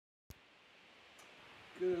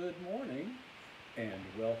Good morning and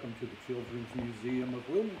welcome to the Children's Museum of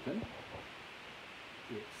Wilmington.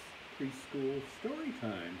 It's preschool story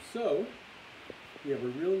time. So we have a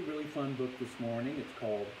really fun book this morning. It's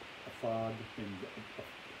called A Frog in the...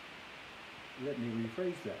 Let me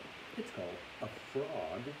rephrase that. It's called A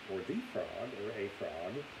Frog, or The Frog, or A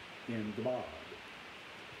Frog in the Bog.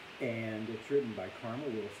 And it's written by Karma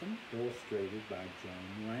Wilson, illustrated by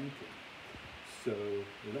Joan Rankin. So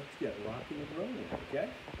let's get rocking and rolling, okay?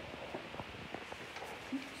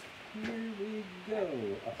 Here we go.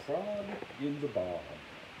 A frog in the bog.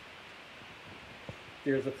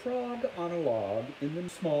 There's a frog on a log in the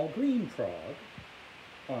small green frog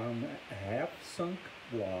on a half-sunk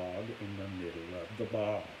log in the middle of the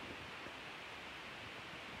bog.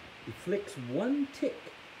 It flicks one tick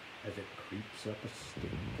as it creeps up a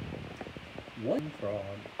stick. One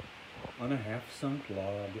frog on a half-sunk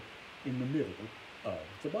log in the middle of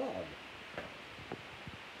the bog.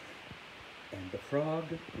 And the frog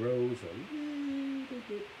grows a little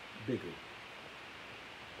bit bigger.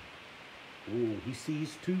 Ooh, he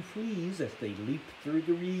sees two fleas as they leap through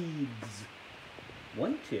the reeds.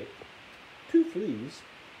 One tick, two fleas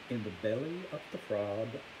in the belly of the frog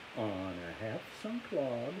on a half-sunk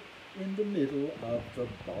log in the middle of the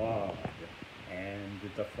bog. And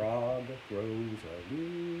the frog grows a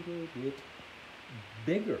little bit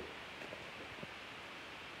bigger.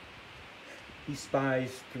 He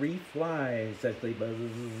spies three flies as they buzz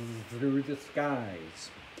through the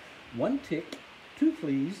skies. One tick, two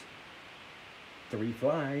fleas, three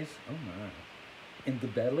flies, oh my, in the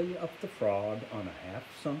belly of the frog on a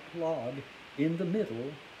half-sunk log in the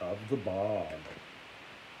middle of the bog.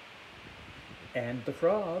 And the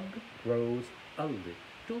frog grows a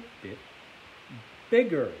little bit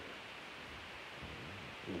bigger.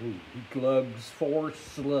 Ooh, he glugs four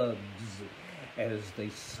slugs as they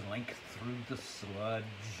slink through the sludge.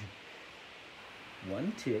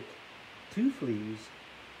 One tick, two fleas,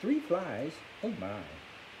 three flies, oh my,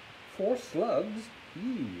 four slugs,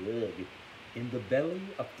 ugh, in the belly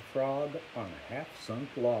of the frog on a half-sunk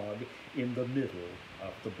log in the middle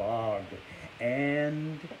of the bog.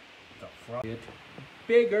 And the frog gets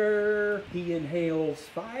bigger. He inhales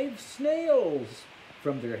 5 snails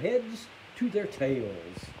from their heads to their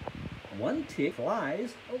tails. One tick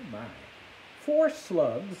flies, oh my, 4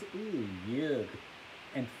 slugs, ooh, yuck,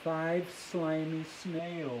 and 5 slimy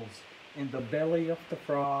snails in the belly of the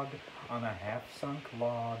frog on a half-sunk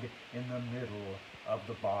log in the middle of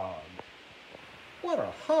the bog. What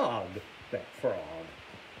a hog, that frog.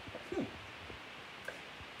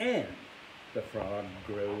 And the frog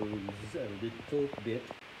grows a little bit.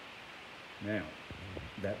 Now,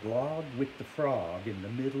 that log with the frog in the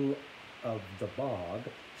middle of the bog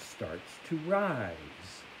starts to rise.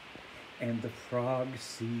 And the frog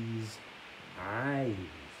sees eyes.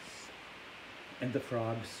 And the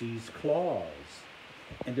frog sees claws.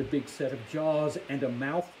 And a big set of jaws and a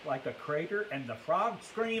mouth like a crater. And the frog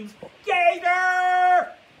screams,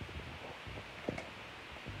 "Gator!"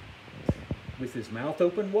 With his mouth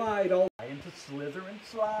open wide, all trying to slither and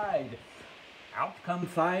slide. Out come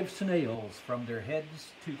 5 snails from their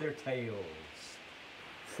heads to their tails.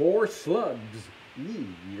 4 slugs.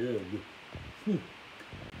 Yuck.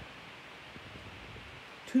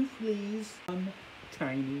 2 fleas, 1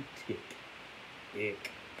 tiny tick.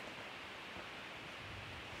 Ick.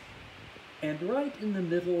 And right in the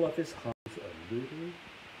middle of his heart is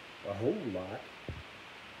a whole lot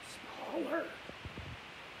smaller.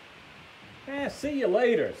 See you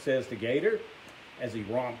later, says the gator as he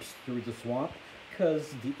romps through the swamp,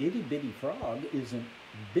 'cause the itty-bitty frog isn't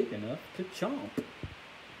big enough to chomp.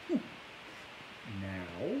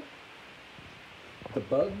 Now, the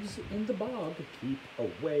bugs in the bog keep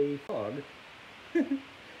away. Frog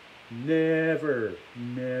never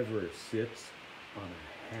sits on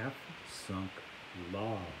a half-sunk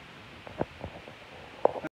log.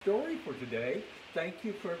 Story for today. Thank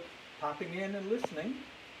you for popping in and listening.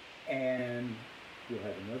 And we'll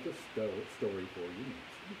have another story for you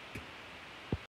next week.